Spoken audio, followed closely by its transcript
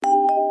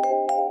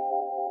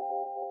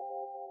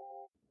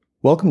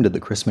Welcome to the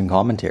Chrisman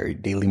Commentary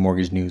Daily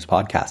Mortgage News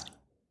Podcast.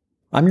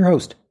 I'm your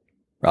host,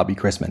 Robbie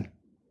Chrisman.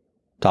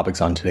 Topics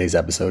on today's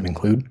episode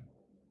include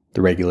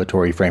the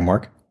regulatory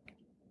framework,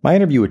 my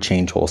interview with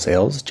Change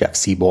Wholesale's Jeff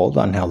Seabold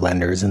on how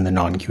lenders in the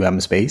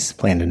non-QM space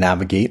plan to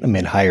navigate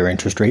amid higher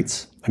interest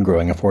rates, a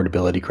growing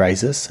affordability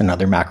crisis, and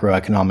other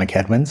macroeconomic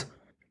headwinds,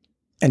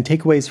 and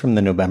takeaways from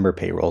the November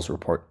Payrolls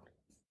report.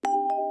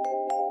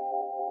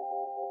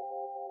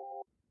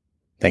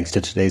 Thanks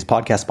to today's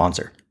podcast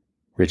sponsor,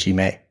 Richie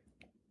May.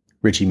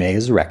 Richie May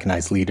is a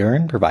recognized leader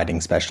in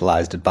providing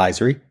specialized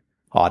advisory,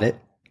 audit,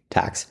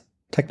 tax,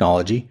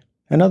 technology,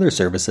 and other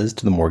services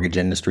to the mortgage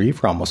industry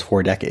for almost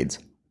 4 decades.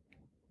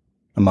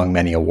 Among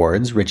many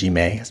awards, Richie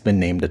May has been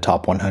named a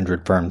top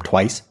 100 firm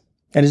twice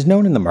and is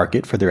known in the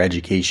market for their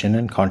education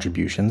and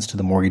contributions to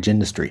the mortgage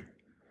industry.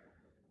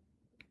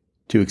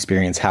 To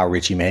experience how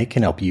Richie May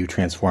can help you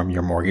transform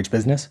your mortgage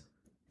business,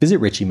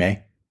 visit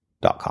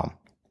richiemay.com.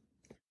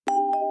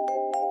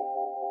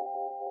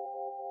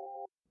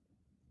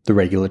 The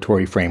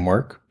regulatory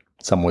framework,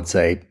 some would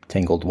say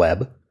tangled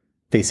web,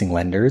 facing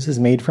lenders is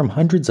made from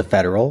hundreds of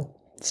federal,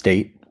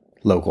 state,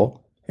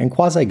 local, and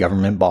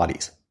quasi-government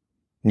bodies.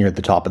 Near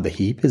the top of the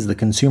heap is the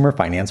Consumer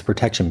Finance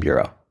Protection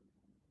Bureau.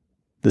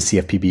 The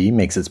CFPB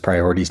makes its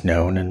priorities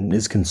known and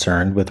is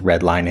concerned with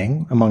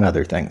redlining, among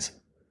other things.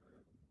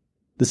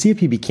 The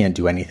CFPB can't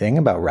do anything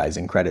about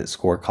rising credit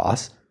score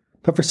costs,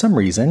 but for some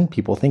reason,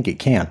 people think it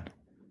can.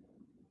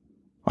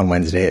 On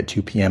Wednesday at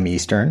 2 p.m.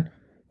 Eastern,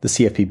 the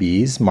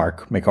CFPB's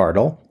Mark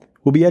McArdle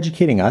will be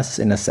educating us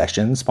in a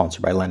session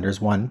sponsored by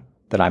Lenders One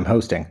that I'm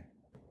hosting.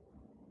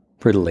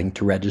 For the link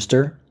to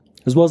register,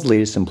 as well as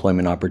latest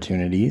employment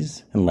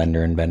opportunities and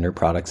lender and vendor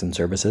products and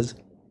services,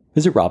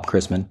 visit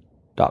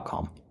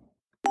robchrisman.com.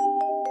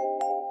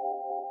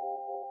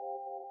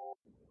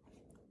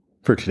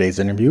 For today's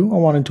interview, I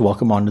wanted to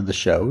welcome onto the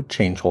show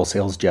Change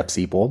Wholesale's Jeff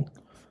Seabold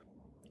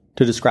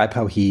to describe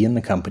how he and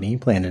the company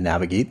plan to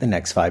navigate the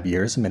next 5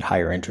 years amid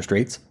higher interest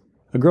rates,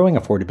 a growing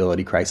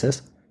affordability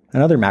crisis,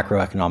 and other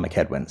macroeconomic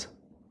headwinds.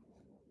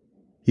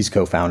 He's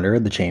co-founder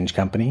of the Change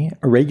Company,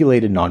 a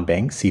regulated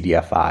non-bank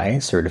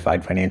CDFI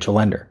certified financial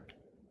lender.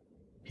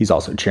 He's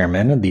also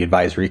chairman of the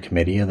advisory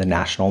committee of the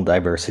National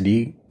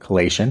Diversity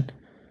Coalition,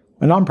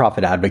 a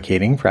nonprofit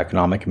advocating for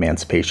economic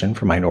emancipation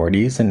for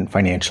minorities and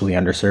financially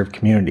underserved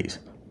communities.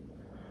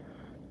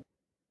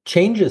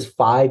 Change is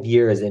 5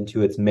 years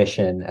into its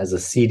mission as a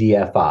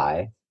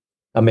CDFI,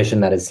 a mission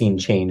that has seen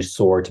Change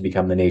soar to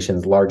become the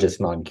nation's largest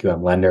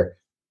non-QM lender.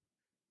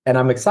 And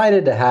I'm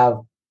excited to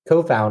have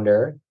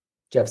co-founder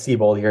Jeff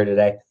Seabold here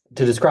today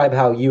to describe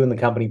how you and the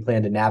company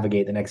plan to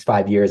navigate the next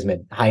 5 years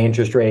amid high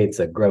interest rates,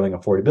 a growing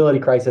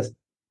affordability crisis,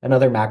 and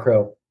other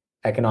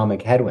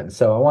macroeconomic headwinds.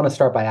 So I want to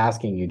start by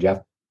asking you,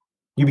 Jeff,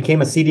 you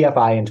became a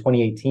CDFI in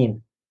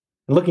 2018.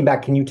 And looking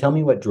back, can you tell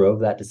me what drove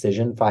that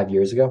decision 5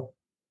 years ago?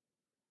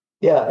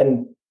 Yeah,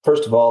 and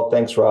first of all,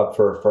 thanks, Rob,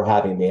 for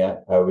having me.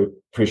 We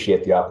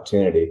appreciate the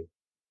opportunity.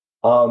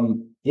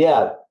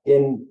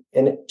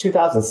 In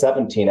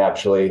 2017,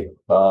 actually,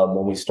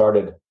 when we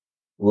started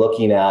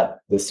looking at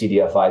the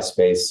CDFI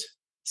space,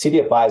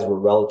 CDFIs were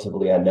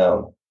relatively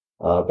unknown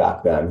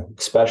back then,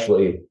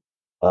 especially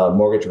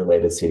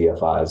mortgage-related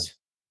CDFIs.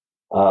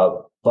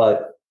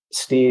 But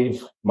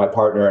Steve, my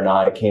partner, and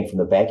I came from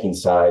the banking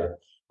side,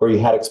 where you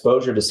had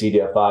exposure to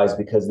CDFIs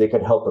because they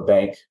could help a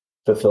bank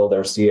fulfill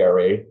their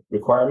CRA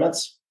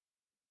requirements.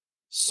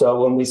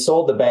 So when we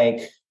sold the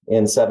bank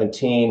in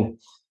 17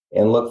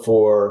 and looked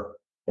for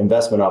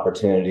investment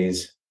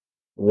opportunities,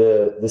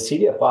 the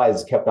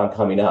CDFIs kept on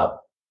coming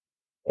up.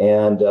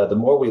 And the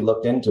more we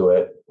looked into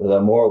it,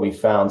 the more we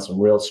found some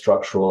real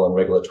structural and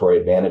regulatory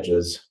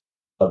advantages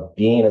of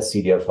being a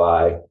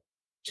CDFI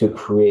to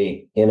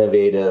create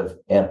innovative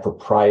and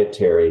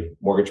proprietary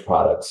mortgage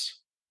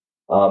products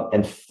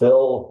and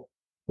fill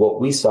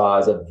what we saw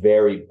as a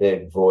very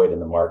big void in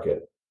the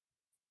market.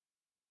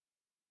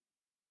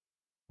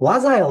 Well,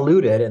 as I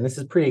alluded, and this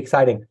is pretty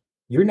exciting,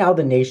 you're now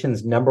the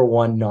nation's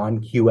 #1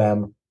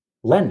 non-QM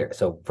lender.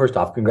 So first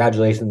off,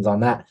 congratulations on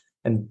that.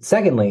 And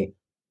secondly,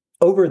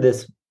 over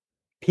this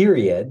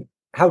period,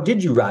 how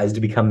did you rise to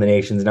become the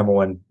nation's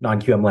 #1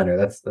 non-QM lender?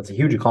 That's a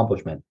huge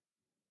accomplishment.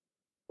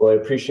 Well, I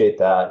appreciate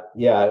that.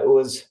 Yeah, it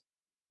was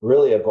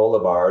really a goal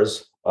of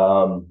ours,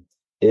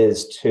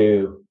 is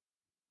to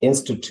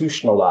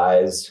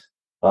institutionalize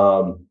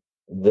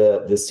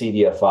the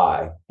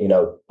CDFI,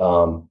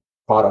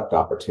 product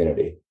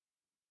opportunity.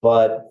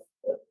 But,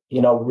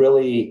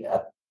 really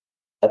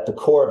at the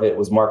core of it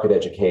was market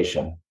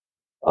education,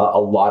 a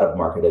lot of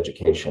market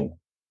education.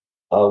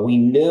 We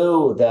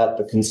knew that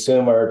the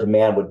consumer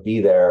demand would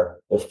be there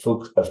if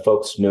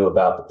folks knew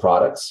about the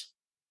products.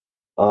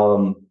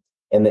 And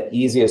the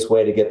easiest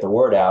way to get the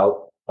word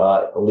out,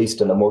 at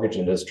least in the mortgage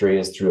industry,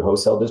 is through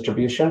wholesale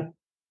distribution.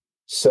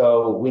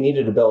 So we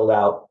needed to build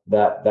out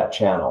that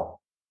channel.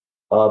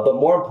 But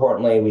more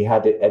importantly, we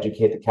had to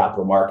educate the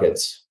capital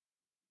markets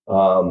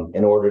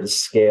in order to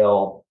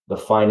scale the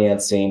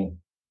financing,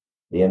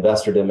 the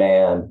investor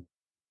demand,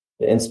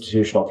 the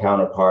institutional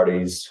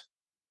counterparties,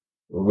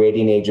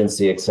 rating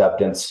agency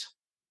acceptance,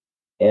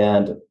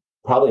 and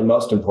probably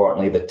most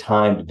importantly, the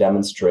time to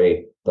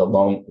demonstrate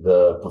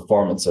the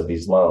performance of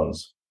these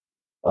loans.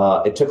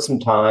 It took some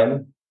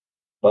time,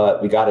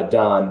 but we got it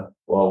done,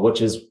 well,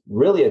 which is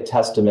really a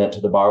testament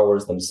to the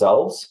borrowers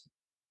themselves,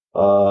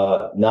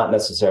 not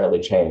necessarily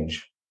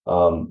change.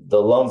 The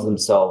loans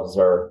themselves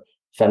are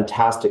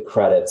fantastic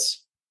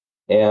credits.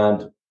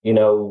 And,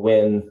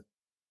 when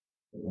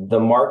the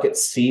market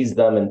sees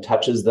them and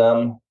touches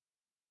them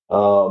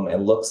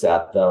and looks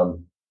at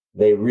them,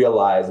 they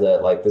realize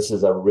that this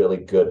is a really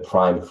good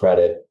prime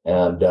credit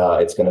and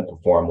it's going to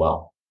perform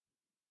well.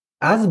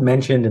 As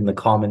mentioned in the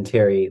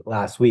commentary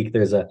last week,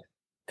 there's a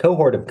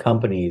cohort of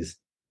companies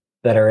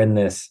that are in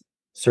this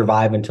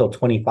survive until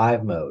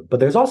 25 mode, but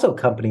there's also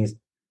companies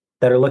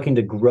that are looking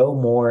to grow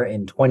more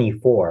in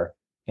 24.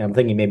 And I'm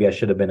thinking maybe I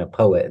should have been a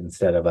poet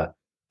instead of a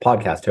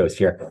podcast host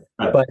here.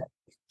 Right. But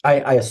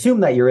I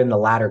assume that you're in the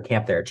latter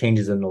camp there,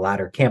 changes in the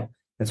latter camp.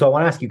 And so I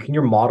want to ask you, can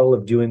your model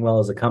of doing well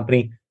as a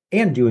company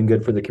and doing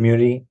good for the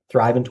community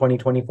thrive in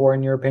 2024,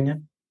 in your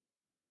opinion?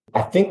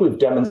 I think we've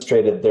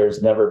demonstrated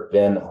there's never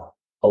been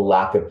a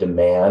lack of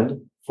demand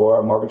for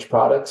our mortgage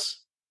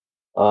products,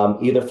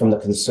 either from the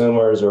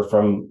consumers or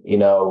from,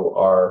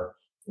 our,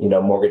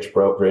 mortgage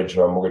brokerage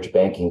or mortgage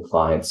banking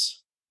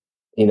clients.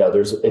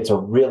 It's a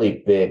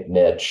really big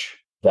niche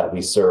that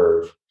we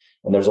serve,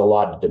 and there's a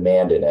lot of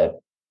demand in it.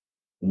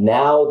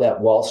 Now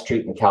that Wall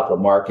Street and capital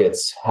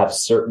markets have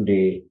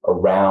certainty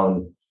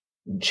around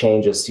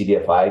changes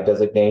CDFI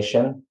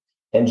designation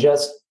and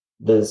just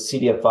the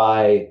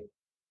CDFI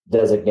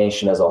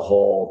designation as a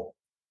whole,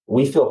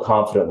 we feel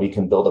confident we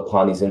can build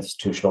upon these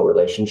institutional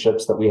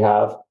relationships that we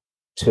have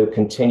to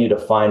continue to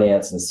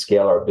finance and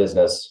scale our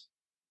business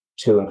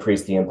to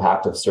increase the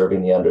impact of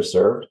serving the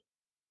underserved.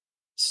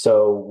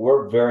 So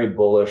we're very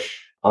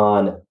bullish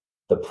on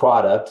the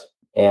product,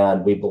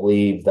 and we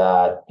believe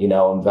that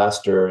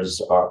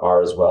investors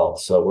are as well.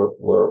 So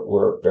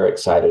we're very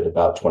excited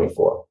about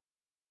 24.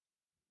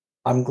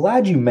 I'm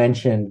glad you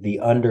mentioned the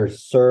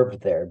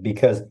underserved there,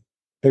 because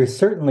there's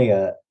certainly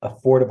a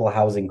affordable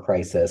housing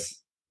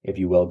crisis, if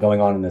you will, going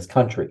on in this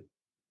country.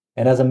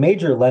 And as a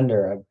major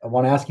lender, I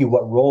want to ask you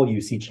what role you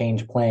see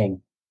change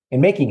playing in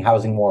making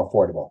housing more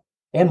affordable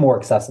and more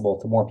accessible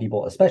to more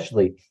people,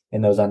 especially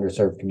in those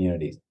underserved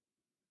communities.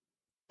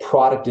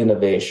 Product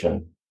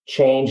innovation.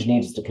 Change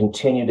needs to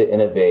continue to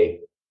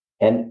innovate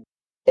and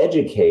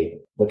educate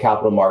the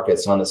capital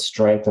markets on the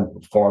strength and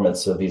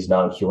performance of these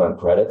non-QM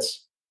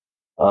credits,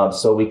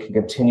 so we can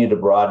continue to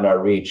broaden our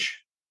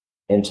reach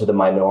into the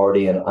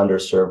minority and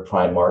underserved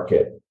prime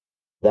market.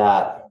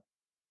 That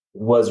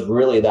was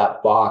really,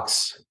 that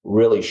box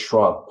really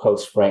shrunk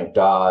post Frank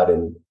Dodd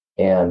and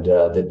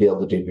the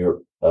ability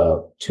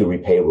to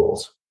repay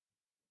rules.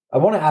 I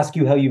want to ask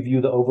you how you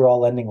view the overall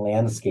lending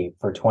landscape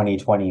for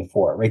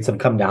 2024. Rates have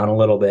come down a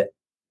little bit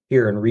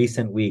here in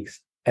recent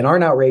weeks and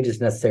aren't outrageous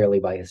necessarily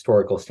by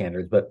historical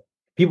standards, but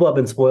people have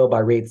been spoiled by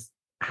rates,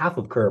 half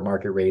of current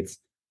market rates,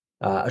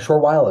 a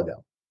short while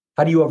ago.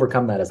 How do you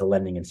overcome that as a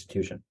lending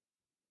institution?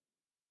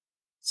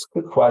 It's a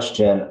good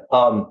question.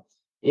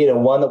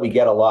 One that we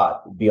get a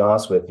lot, to be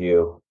honest with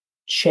you.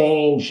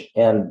 Change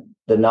and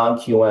the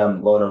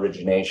non-QM loan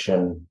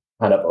origination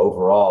kind of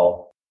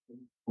overall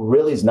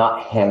really is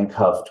not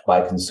handcuffed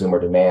by consumer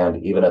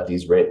demand, even at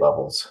these rate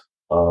levels,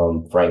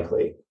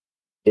 frankly.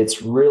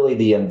 It's really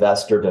the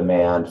investor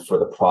demand for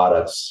the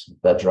products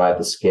that drive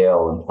the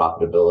scale and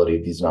profitability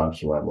of these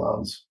non-QM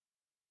loans.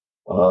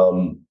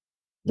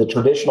 The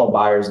traditional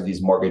buyers of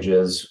these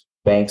mortgages,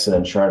 banks and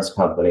insurance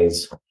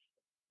companies,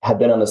 have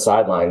been on the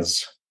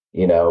sidelines,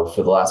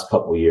 for the last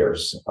couple of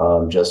years,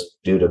 just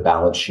due to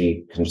balance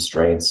sheet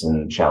constraints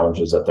and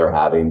challenges that they're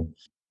having.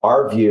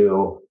 Our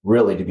view,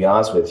 really, to be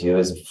honest with you,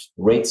 is if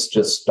rates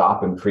just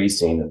stop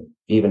increasing,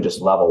 even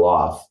just level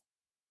off,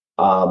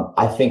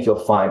 I think you'll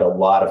find a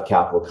lot of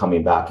capital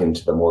coming back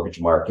into the mortgage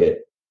market,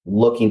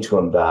 looking to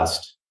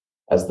invest,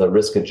 as the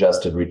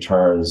risk-adjusted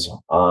returns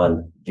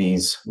on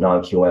these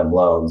non-QM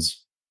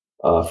loans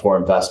for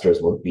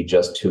investors will be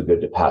just too good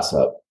to pass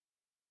up.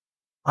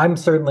 I'm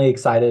certainly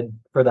excited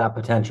for that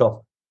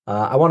potential.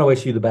 I want to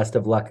wish you the best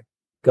of luck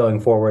going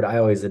forward. I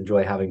always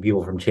enjoy having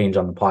people from Change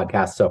on the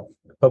podcast, so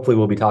hopefully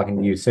we'll be talking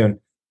to you soon.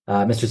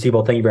 Mr.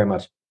 Seabold, thank you very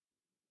much.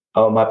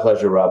 Oh, my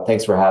pleasure, Rob.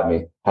 Thanks for having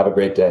me. Have a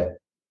great day.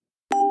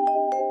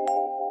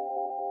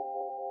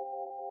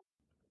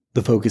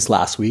 The focus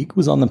last week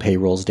was on the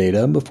payrolls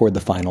data before the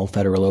final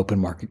Federal Open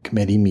Market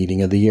Committee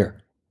meeting of the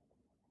year.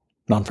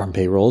 Non-farm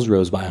payrolls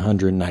rose by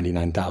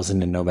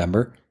 199,000 in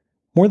November,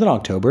 more than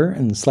October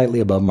and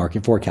slightly above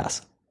market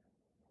forecasts,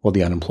 while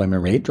the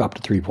unemployment rate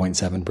dropped to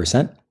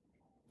 3.7%,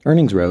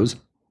 earnings rose,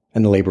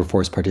 and the labor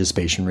force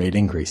participation rate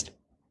increased.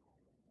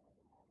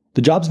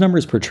 The jobs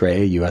numbers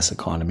portray a U.S.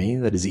 economy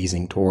that is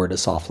easing toward a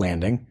soft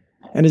landing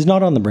and is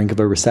not on the brink of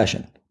a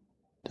recession,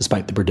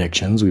 despite the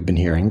predictions we've been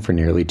hearing for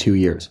nearly 2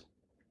 years.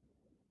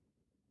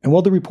 And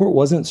while the report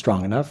wasn't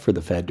strong enough for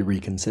the Fed to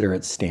reconsider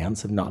its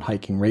stance of not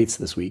hiking rates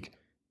this week,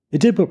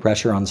 it did put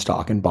pressure on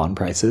stock and bond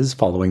prices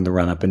following the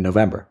run-up in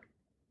November.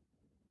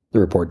 The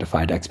report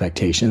defied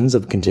expectations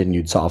of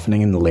continued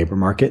softening in the labor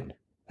market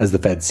as the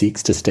Fed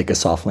seeks to stick a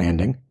soft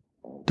landing,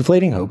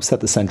 deflating hopes that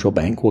the central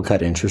bank will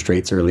cut interest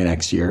rates early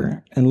next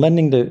year, and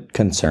lending to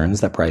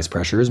concerns that price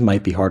pressures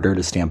might be harder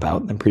to stamp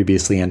out than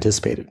previously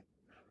anticipated.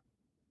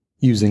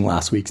 Using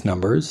last week's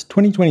numbers,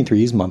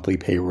 2023's monthly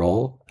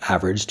payroll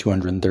averaged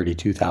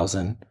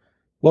 232,000,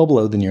 well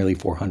below the nearly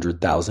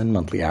 400,000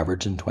 monthly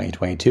average in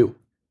 2022.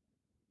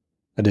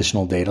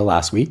 Additional data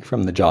last week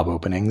from the Job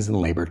Openings and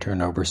Labor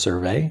Turnover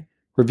Survey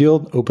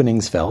revealed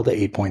openings fell to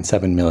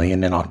 8.7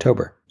 million in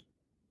October,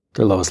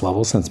 their lowest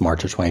level since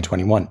March of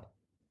 2021.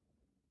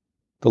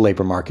 The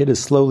labor market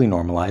is slowly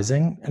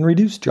normalizing, and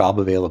reduced job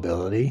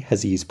availability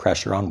has eased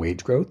pressure on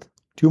wage growth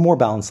to a more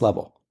balanced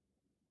level.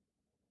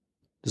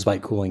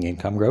 Despite cooling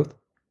income growth,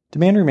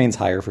 demand remains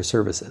higher for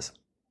services.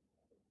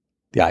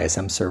 The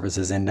ISM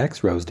Services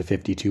Index rose to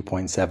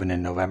 52.7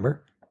 in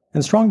November,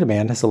 and strong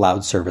demand has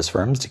allowed service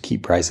firms to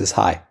keep prices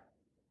high.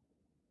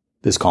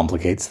 This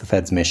complicates the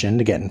Fed's mission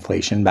to get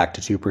inflation back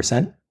to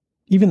 2%,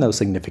 even though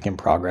significant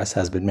progress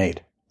has been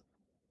made.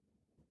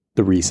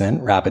 The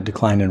recent rapid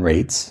decline in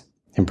rates,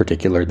 in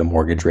particular the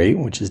mortgage rate,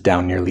 which is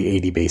down nearly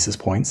 80 basis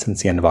points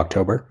since the end of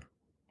October,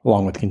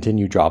 along with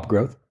continued job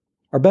growth,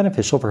 are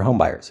beneficial for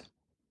homebuyers.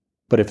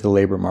 But if the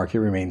labor market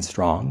remains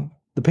strong,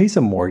 the pace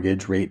of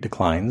mortgage rate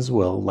declines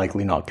will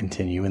likely not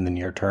continue in the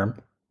near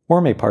term,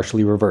 or may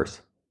partially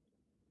reverse.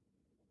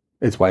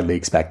 It's widely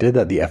expected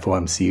that the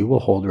FOMC will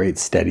hold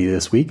rates steady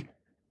this week,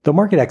 though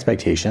market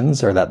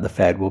expectations are that the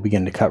Fed will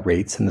begin to cut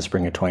rates in the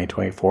spring of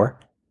 2024,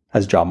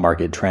 as job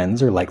market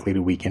trends are likely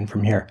to weaken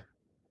from here.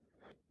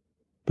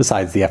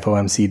 Besides the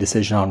FOMC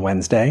decision on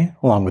Wednesday,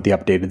 along with the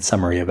updated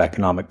summary of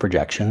economic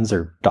projections,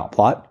 or dot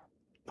plot,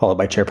 followed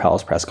by Chair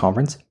Powell's press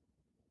conference,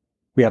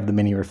 we have the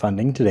mini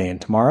refunding today and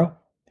tomorrow,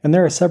 and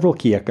there are several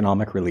key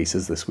economic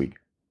releases this week.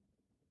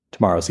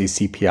 Tomorrow sees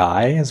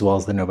CPI as well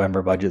as the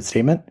November budget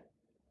statement.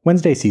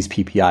 Wednesday sees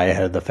PPI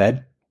ahead of the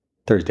Fed.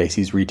 Thursday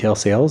sees retail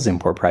sales,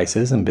 import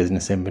prices, and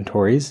business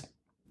inventories,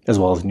 as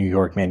well as New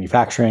York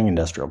manufacturing,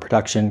 industrial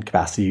production,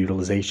 capacity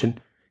utilization,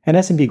 and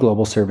S&P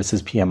Global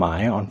Services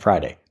PMI on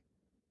Friday.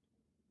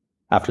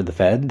 After the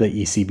Fed, the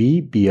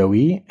ECB,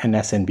 BOE, and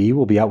SNB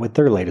will be out with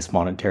their latest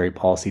monetary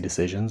policy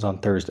decisions on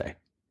Thursday.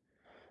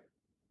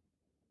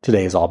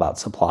 Today is all about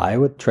supply,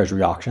 with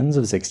Treasury auctions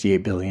of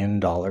 $68 billion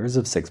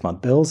of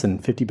 6-month bills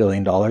and $50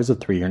 billion of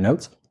 3-year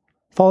notes,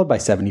 followed by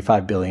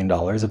 $75 billion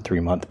of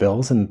 3-month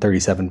bills and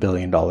 $37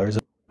 billion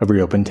of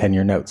reopened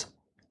 10-year notes.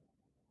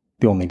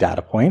 The only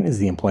data point is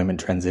the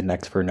Employment Trends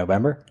Index for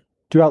November,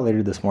 due out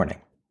later this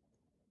morning.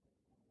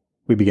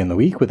 We begin the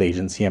week with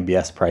agency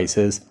MBS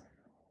prices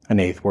an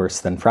eighth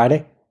worse than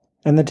Friday,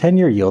 and the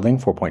 10-year yielding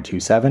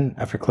 4.27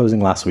 after closing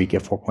last week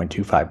at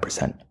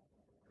 4.25%.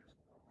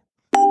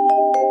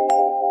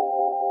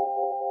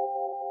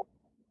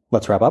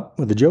 Let's wrap up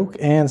with a joke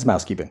and some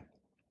housekeeping.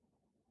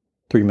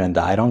 3 men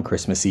died on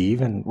Christmas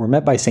Eve and were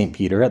met by St.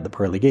 Peter at the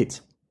pearly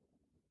gates.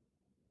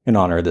 In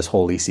honor of this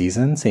holy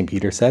season, St.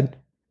 Peter said,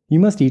 "You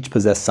must each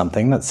possess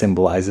something that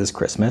symbolizes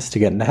Christmas to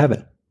get into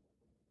heaven."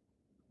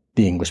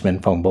 The Englishman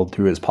fumbled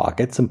through his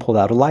pockets and pulled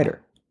out a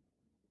lighter.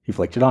 He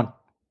flicked it on.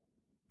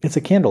 "It's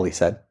a candle," he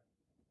said.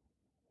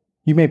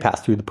 "You may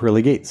pass through the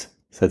pearly gates,"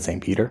 said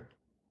St. Peter.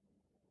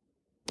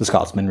 The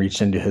Scotsman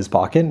reached into his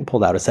pocket and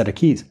pulled out a set of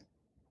keys.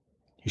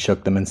 He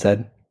shook them and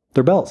said,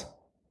 "They're bells."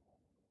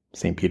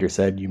 St. Peter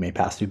said, "You may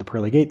pass through the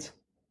pearly gates."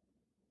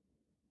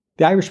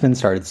 The Irishman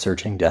started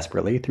searching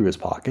desperately through his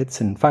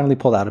pockets and finally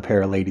pulled out a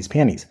pair of ladies'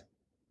 panties.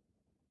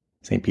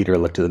 St. Peter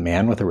looked at the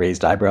man with a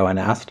raised eyebrow and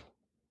asked,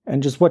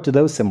 "And just what do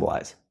those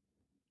symbolize?"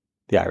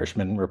 The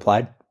Irishman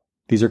replied,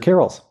 "These are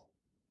carols."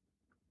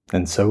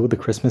 And so the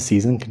Christmas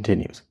season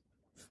continues.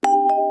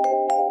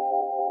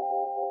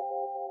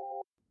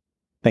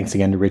 Thanks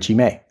again to Richie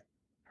May,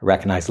 a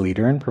recognized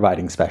leader in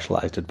providing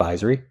specialized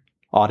advisory,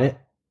 audit,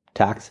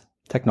 tax,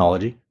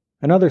 technology,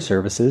 and other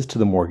services to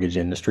the mortgage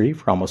industry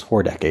for almost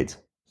 4 decades.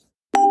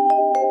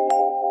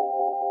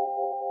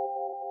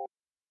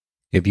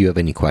 If you have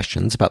any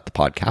questions about the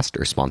podcast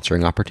or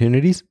sponsoring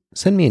opportunities,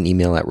 send me an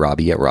email at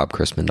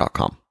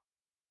robbie@robchrisman.com.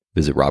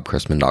 Visit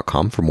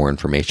robchrisman.com for more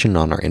information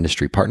on our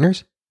industry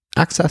partners,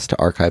 access to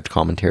archived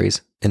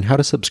commentaries, and how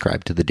to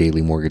subscribe to the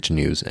daily mortgage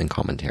news and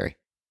commentary.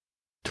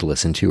 To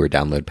listen to or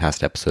download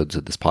past episodes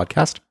of this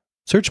podcast,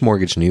 search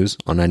Mortgage News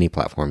on any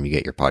platform you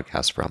get your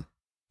podcasts from.